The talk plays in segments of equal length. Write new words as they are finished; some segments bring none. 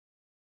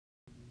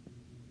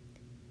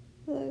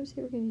Hello,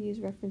 today we're going to use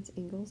reference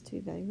angles to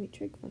evaluate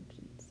trig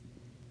functions.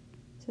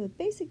 So the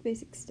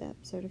basic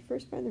steps are to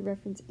first find the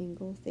reference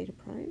angle theta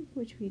prime,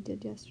 which we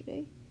did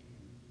yesterday,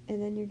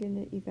 and then you're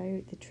going to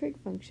evaluate the trig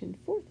function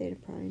for theta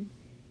prime.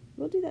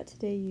 We'll do that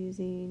today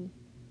using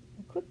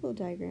a quick little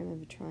diagram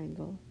of a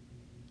triangle.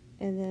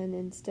 And then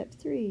in step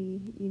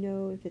 3, you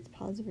know if it's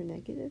positive or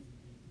negative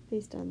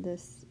based on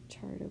this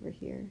chart over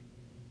here.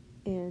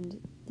 And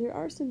there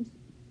are some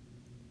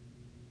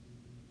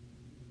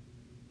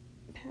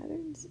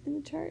patterns in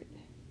the chart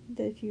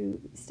that if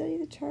you study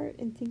the chart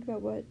and think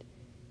about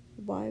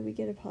why we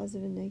get a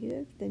positive and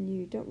negative, then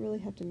you don't really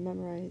have to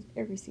memorize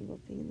every single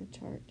thing in the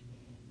chart,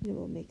 and it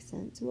will make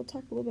sense. And we'll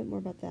talk a little bit more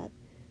about that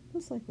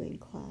most likely in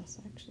class,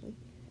 actually.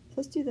 So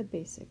let's do the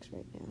basics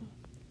right now.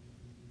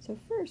 So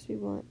first we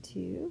want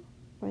to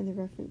find the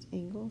reference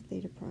angle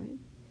theta prime,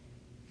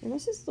 and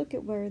let's just look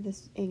at where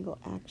this angle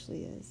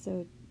actually is.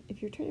 So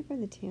if you're trying to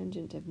find the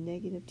tangent of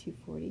negative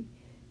 240,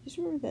 just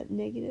remember that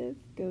negative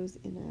goes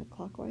in a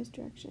clockwise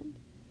direction.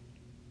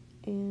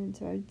 And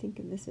so I would think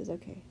of this as,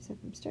 okay, so if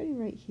I'm starting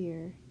right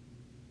here,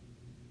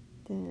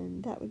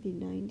 then that would be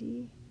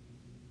 90,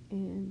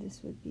 and this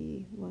would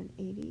be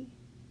 180.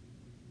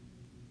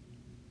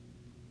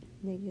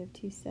 Negative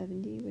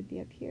 270 would be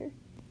up here,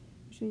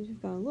 which means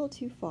we've gone a little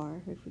too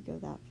far if we go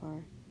that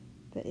far.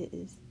 But it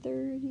is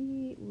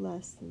 30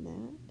 less than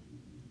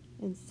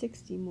that, and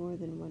 60 more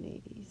than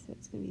 180. So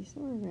it's going to be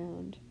somewhere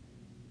around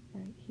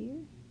right here.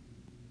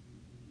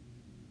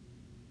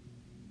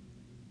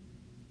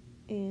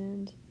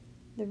 And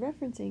the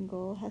reference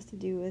angle has to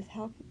do with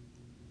how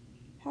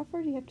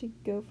far do you have to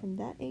go from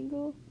that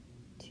angle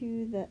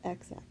to the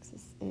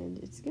x-axis, and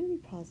it's going to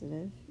be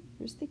positive.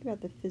 Just think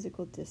about the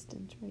physical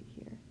distance right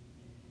here.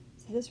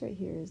 So this right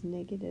here is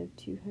negative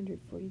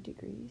 240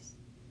 degrees,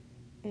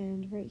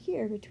 and right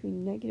here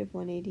between negative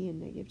 180 and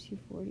negative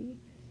 240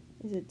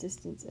 is a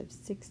distance of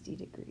 60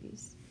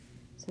 degrees.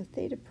 So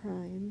theta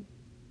prime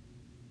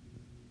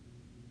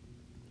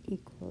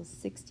equals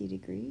 60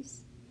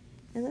 degrees.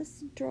 And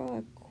let's draw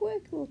a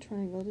quick little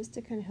triangle just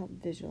to kind of help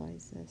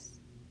visualize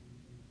this.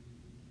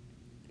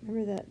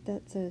 Remember that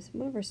that's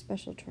one of our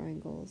special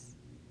triangles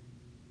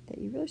that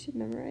you really should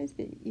memorize,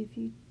 but if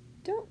you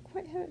don't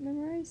quite have it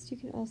memorized, you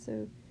can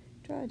also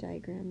draw a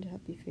diagram to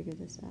help you figure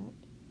this out.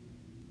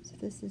 So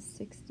this is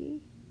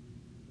 60,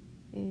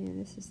 and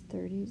this is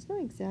 30. It's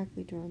not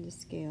exactly drawn to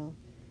scale.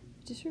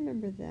 Just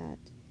remember that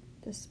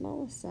the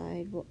smallest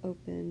side will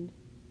open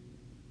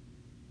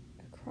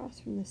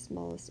across from the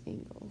smallest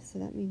angle. So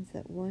that means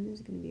that 1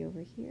 is going to be over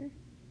here,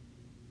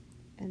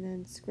 and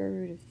then square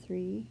root of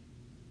 3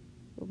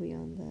 will be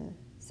on the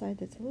side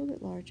that's a little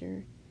bit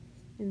larger,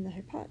 and the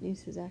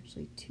hypotenuse is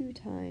actually 2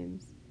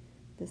 times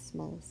the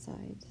smallest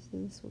side. So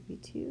this will be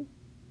 2.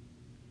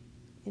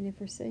 And if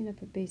we're setting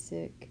up a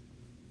basic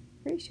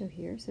ratio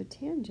here, so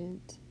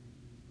tangent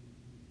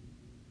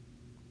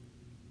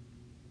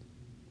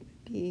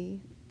would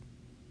be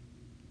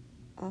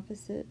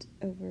opposite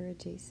over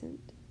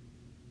adjacent.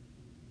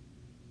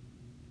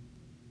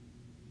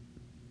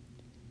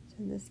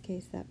 In this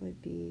case, that would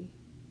be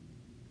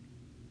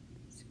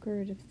square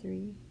root of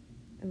 3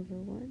 over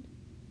 1,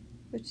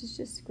 which is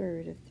just square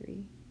root of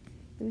 3.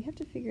 And we have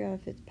to figure out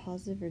if it's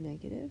positive or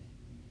negative.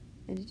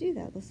 And to do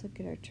that, let's look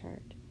at our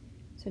chart.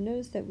 So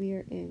notice that we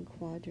are in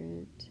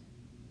quadrant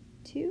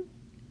 2,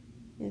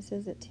 and it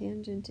says that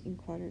tangent in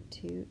quadrant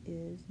 2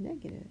 is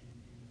negative.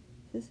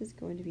 So this is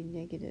going to be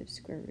negative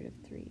square root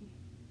of 3.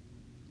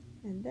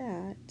 And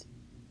that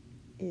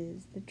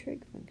is the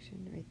trig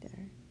function right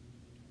there.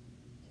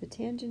 The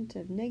tangent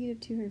of negative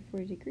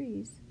 240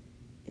 degrees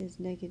is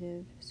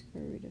negative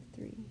square root of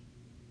 3.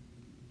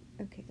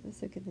 Okay,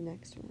 let's look at the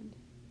next one.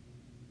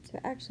 So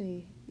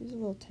actually, there's a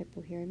little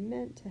typo here. I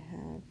meant to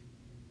have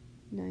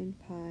 9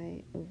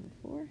 pi over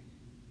 4.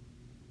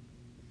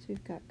 So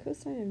we've got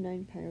cosine of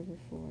 9 pi over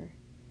 4.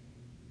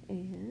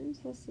 And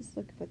let's just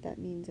look at what that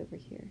means over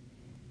here.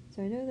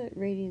 So I know that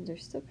radians are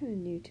still kind of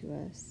new to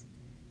us.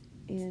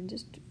 And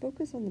just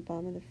focus on the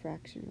bottom of the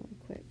fraction really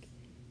quick.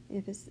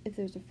 If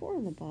there's a 4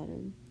 on the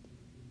bottom,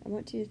 I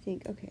want you to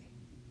think, okay,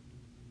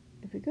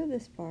 if we go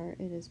this far,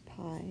 it is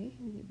pi,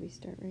 and if we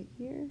start right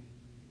here,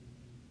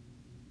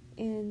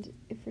 and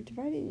if we're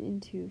dividing it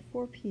into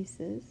 4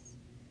 pieces,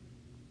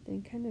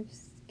 then kind of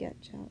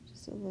sketch out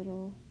just a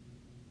little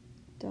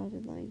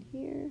dotted line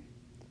here.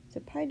 So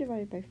pi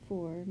divided by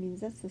 4 means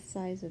that's the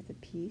size of the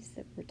piece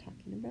that we're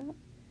talking about.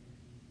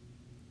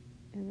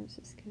 And let's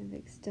just kind of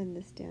extend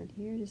this down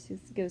here just to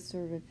give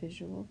sort of a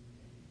visual.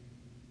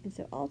 And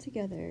so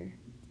altogether,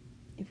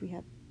 if we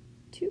have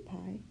 2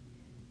 pi,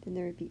 then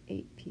there would be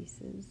 8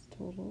 pieces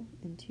total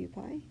in 2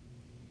 pi.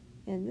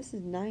 And this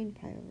is 9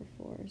 pi over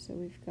 4, so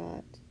we've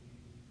got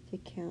to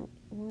count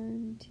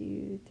 1,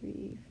 2,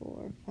 3,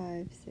 4,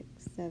 5, 6,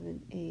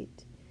 7,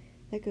 8.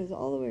 That goes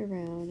all the way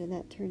around, and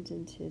that turns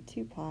into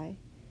 2 pi.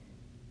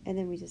 And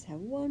then we just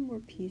have one more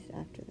piece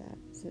after that,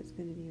 so it's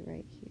going to be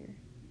right here.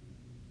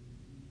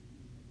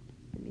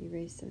 Let me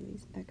erase some of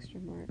these extra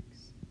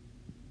marks.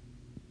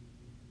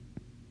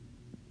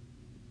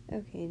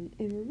 Okay,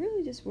 and we're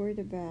really just worried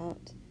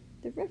about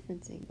the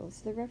reference angle.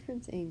 So the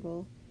reference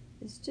angle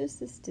is just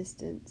this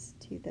distance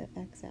to the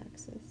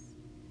x-axis.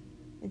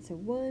 And so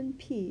one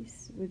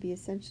piece would be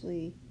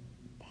essentially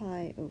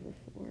pi over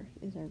 4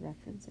 is our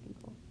reference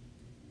angle.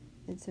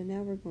 And so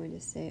now we're going to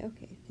say,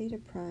 okay, theta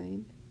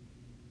prime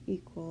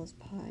equals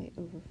pi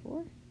over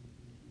 4.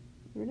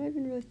 We're not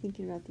even really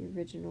thinking about the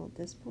original at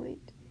this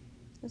point.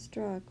 Let's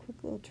draw a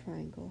quick little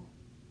triangle.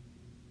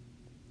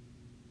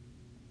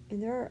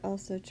 And there are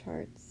also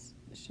charts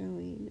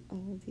showing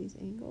all of these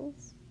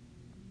angles.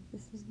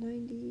 This is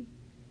 90.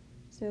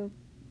 So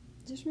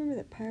just remember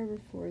that pi over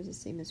 4 is the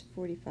same as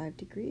 45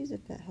 degrees,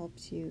 if that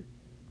helps you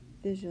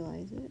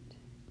visualize it.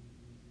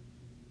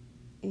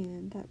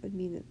 And that would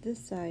mean that this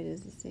side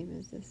is the same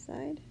as this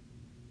side.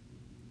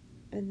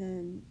 And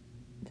then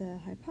the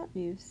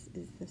hypotenuse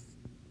is the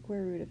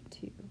square root of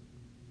 2.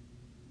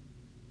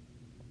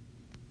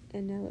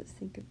 And now let's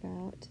think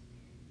about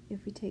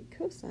if we take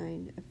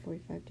cosine of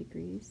 45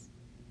 degrees,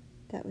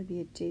 that would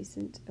be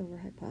adjacent over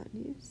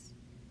hypotenuse.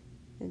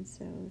 And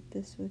so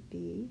this would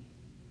be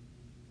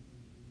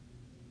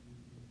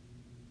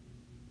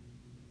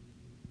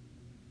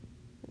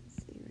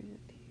right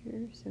up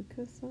here. So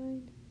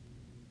cosine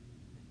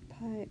of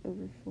pi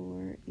over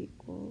 4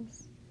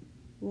 equals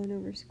 1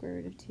 over square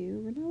root of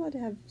 2. We're not allowed to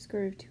have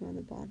square root of 2 on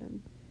the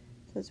bottom.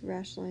 So let's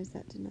rationalize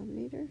that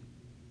denominator.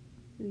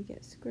 And we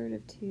get square root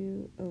of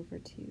 2 over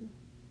 2.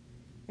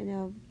 And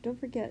now don't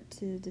forget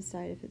to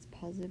decide if it's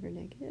positive or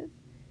negative.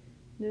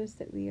 Notice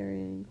that we are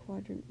in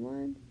quadrant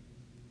 1.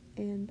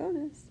 And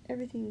bonus,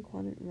 everything in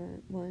quadrant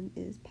 1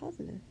 is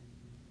positive.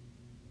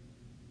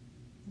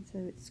 And so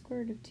it's square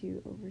root of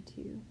 2 over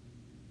 2.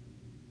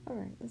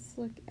 Alright, let's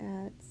look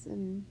at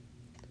some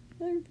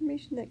other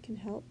information that can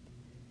help.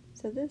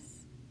 So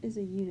this is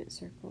a unit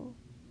circle,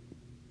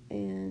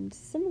 and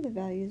some of the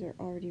values are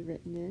already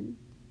written in.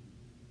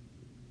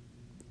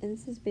 And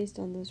this is based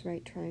on those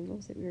right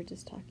triangles that we were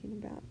just talking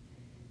about.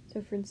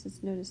 So for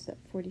instance, notice that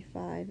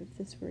 45, if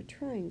this were a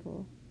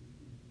triangle,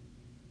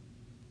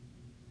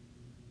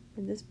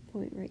 and this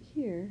point right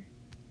here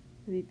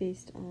would be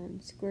based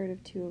on square root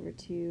of 2 over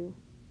 2,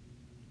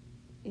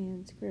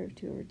 and square root of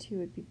 2 over 2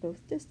 would be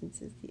both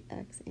distances, the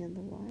x and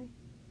the y.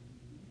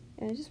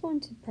 And I just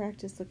wanted to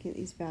practice looking at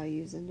these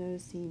values and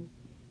noticing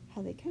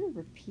how they kind of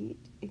repeat,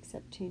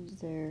 except change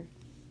their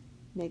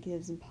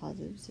negatives and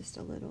positives just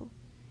a little.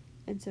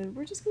 And so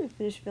we're just going to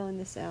finish filling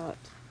this out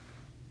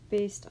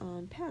based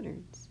on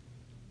patterns.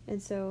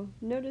 And so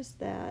notice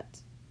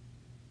that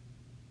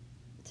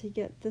to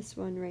get this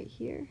one right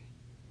here,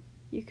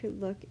 you could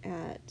look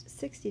at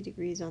 60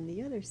 degrees on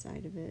the other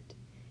side of it,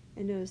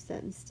 and notice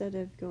that instead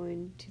of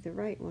going to the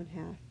right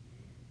 1/2,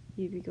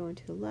 you'd be going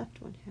to the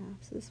left 1/2.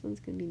 So this one's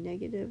going to be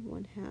negative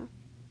 1/2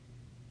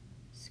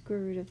 square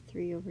root of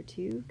 3 over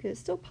 2, because it's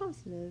still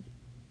positive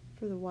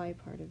for the y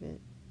part of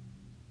it.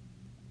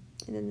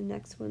 And then the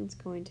next one's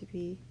going to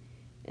be,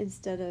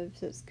 instead of,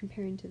 so it's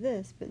comparing to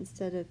this, but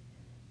instead of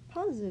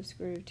positive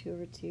square root of 2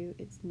 over 2,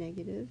 it's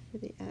negative for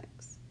the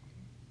x.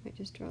 Might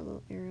just draw a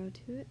little arrow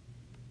to it.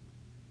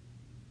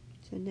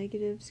 So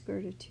negative square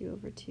root of 2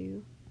 over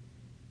 2,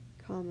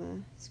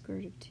 comma, square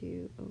root of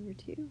 2 over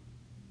 2.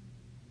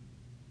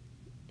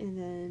 And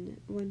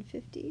then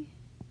 150.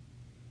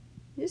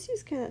 Just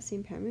use kind of that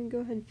same pattern. We can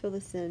go ahead and fill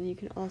this in. You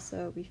can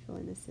also be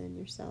filling this in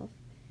yourself.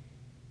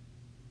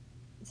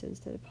 So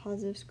instead of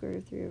positive square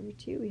root of 3 over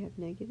 2, we have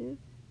negative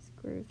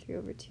square root of 3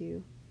 over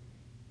 2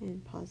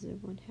 and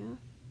positive 1/2.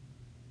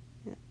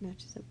 That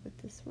matches up with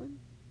this one.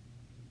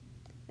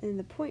 And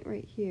the point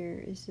right here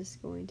is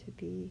just going to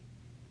be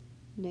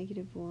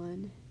negative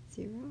 1,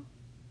 0.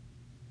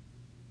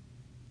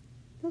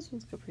 Those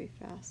ones go pretty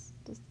fast.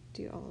 Let's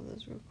do all of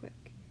those real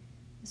quick.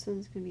 This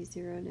one's going to be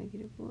 0,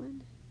 negative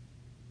 1.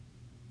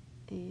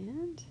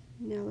 And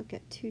now look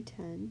at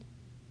 210.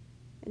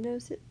 And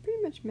notice it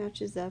pretty much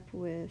matches up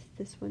with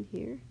this one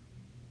here,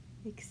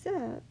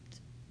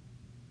 except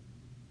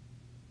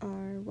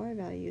our y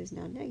value is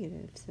now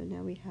negative. So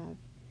now we have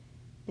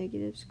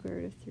negative square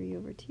root of 3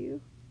 over 2,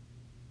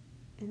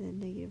 and then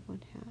negative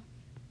 1/2.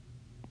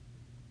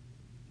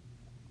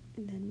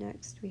 And then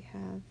next we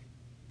have,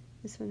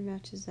 this one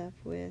matches up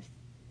with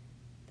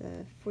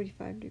the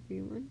 45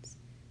 degree ones.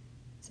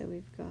 So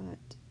we've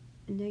got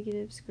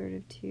negative square root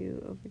of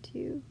 2 over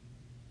 2,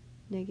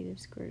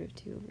 negative square root of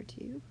 2 over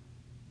 2.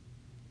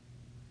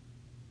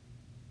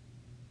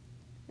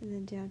 And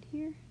then down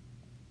here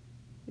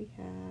we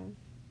have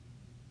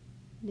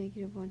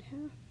negative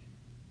 1/2,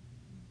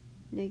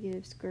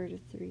 negative square root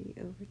of 3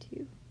 over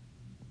 2.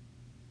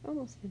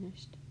 Almost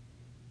finished.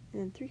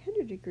 And then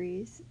 300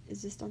 degrees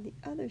is just on the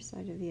other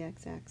side of the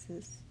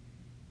x-axis,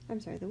 I'm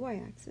sorry, the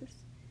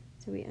y-axis.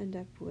 So we end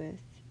up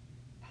with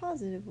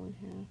positive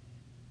 1/2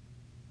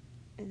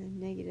 and then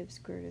negative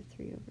square root of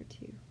 3 over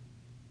 2.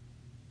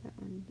 That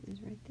one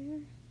is right there.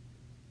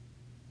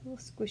 A little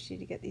squishy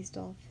to get these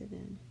to all fit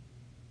in.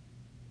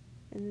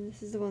 And then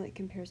this is the one that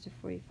compares to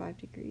 45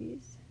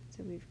 degrees.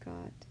 So we've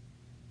got,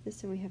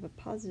 this one we have a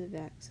positive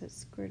x, so it's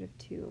square root of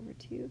 2 over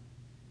 2,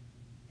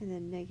 and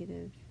then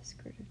negative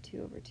square root of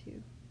 2 over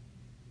 2.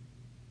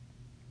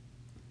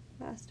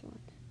 last one.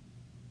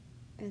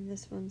 And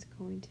this one's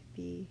going to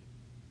be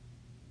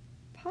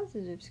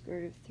positive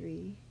square root of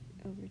 3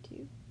 over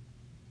 2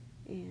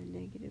 and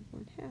negative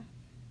 1/2.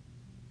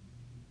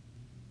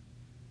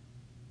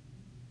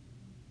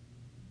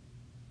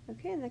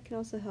 Okay, and that can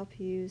also help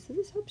you, so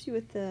this helps you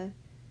with the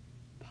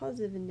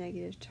positive and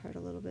negative chart a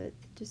little bit.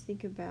 Just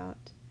think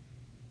about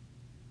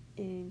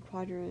in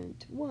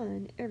quadrant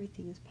 1,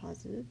 everything is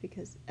positive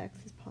because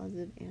x is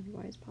positive and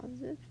y is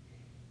positive.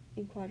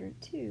 In quadrant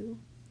 2,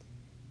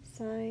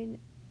 sine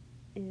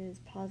is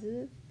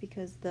positive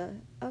because the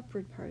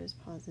upward part is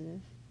positive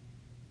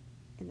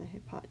and the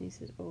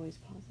hypotenuse is always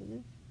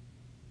positive.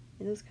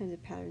 And those kinds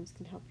of patterns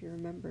can help you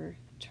remember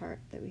the chart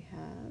that we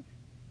have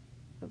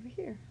over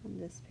here on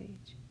this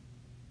page.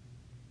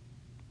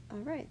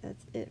 Alright,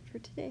 that's it for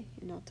today,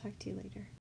 and I'll talk to you later.